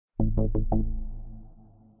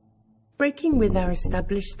Breaking with our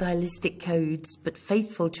established stylistic codes, but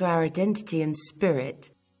faithful to our identity and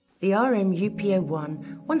spirit, the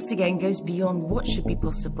UP-01 once again goes beyond what should be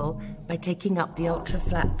possible by taking up the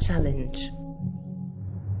ultra-flat challenge.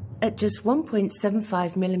 At just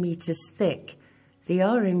 1.75 millimeters thick, the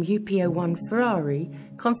UP-01 Ferrari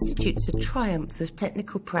constitutes a triumph of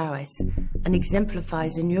technical prowess and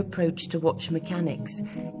exemplifies a new approach to watch mechanics,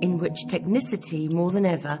 in which technicity more than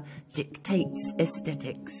ever dictates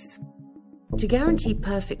aesthetics. To guarantee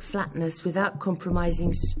perfect flatness without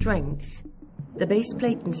compromising strength, the base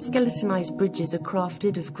plate and skeletonized bridges are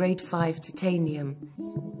crafted of grade 5 titanium.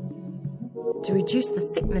 To reduce the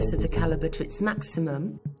thickness of the caliber to its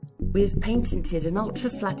maximum, we have patented an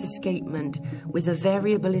ultra-flat escapement with a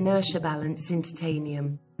variable inertia balance in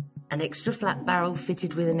titanium, an extra flat barrel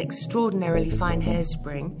fitted with an extraordinarily fine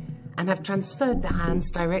hairspring, and have transferred the hands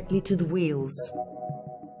directly to the wheels.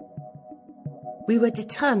 We were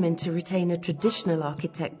determined to retain a traditional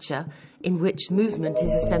architecture in which movement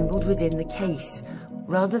is assembled within the case,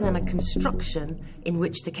 rather than a construction in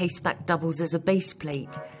which the caseback doubles as a base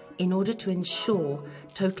plate, in order to ensure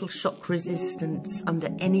total shock resistance under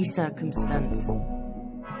any circumstance.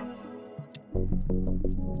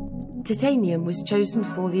 Titanium was chosen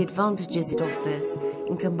for the advantages it offers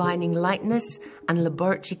in combining lightness and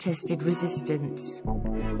laboratory-tested resistance.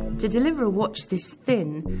 To deliver a watch this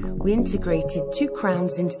thin, we integrated 2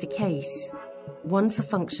 crowns into the case, one for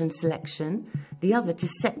function selection, the other to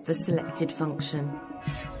set the selected function.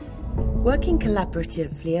 Working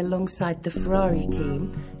collaboratively alongside the Ferrari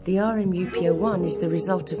team, the UP-01 is the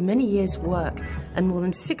result of many years' work and more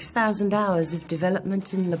than 6,000 hours of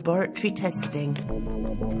development and laboratory testing.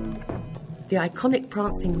 The iconic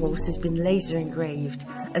prancing horse has been laser engraved,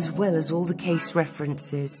 as well as all the case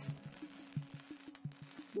references.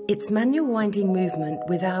 Its manual winding movement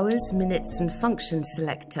with hours, minutes and function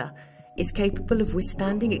selector is capable of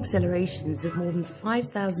withstanding accelerations of more than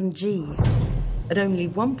 5,000 Gs at only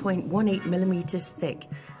 1.18 millimeters thick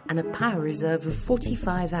and a power reserve of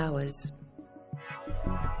 45 hours.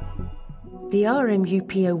 The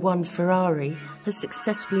UP-01 Ferrari has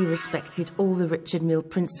successfully respected all the RICHAR MILLE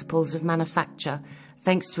principles of manufacture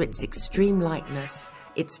thanks to its extreme lightness,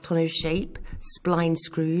 its tonneau shape, spline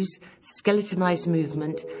screws, skeletonized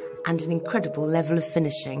movement, and an incredible level of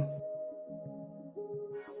finishing.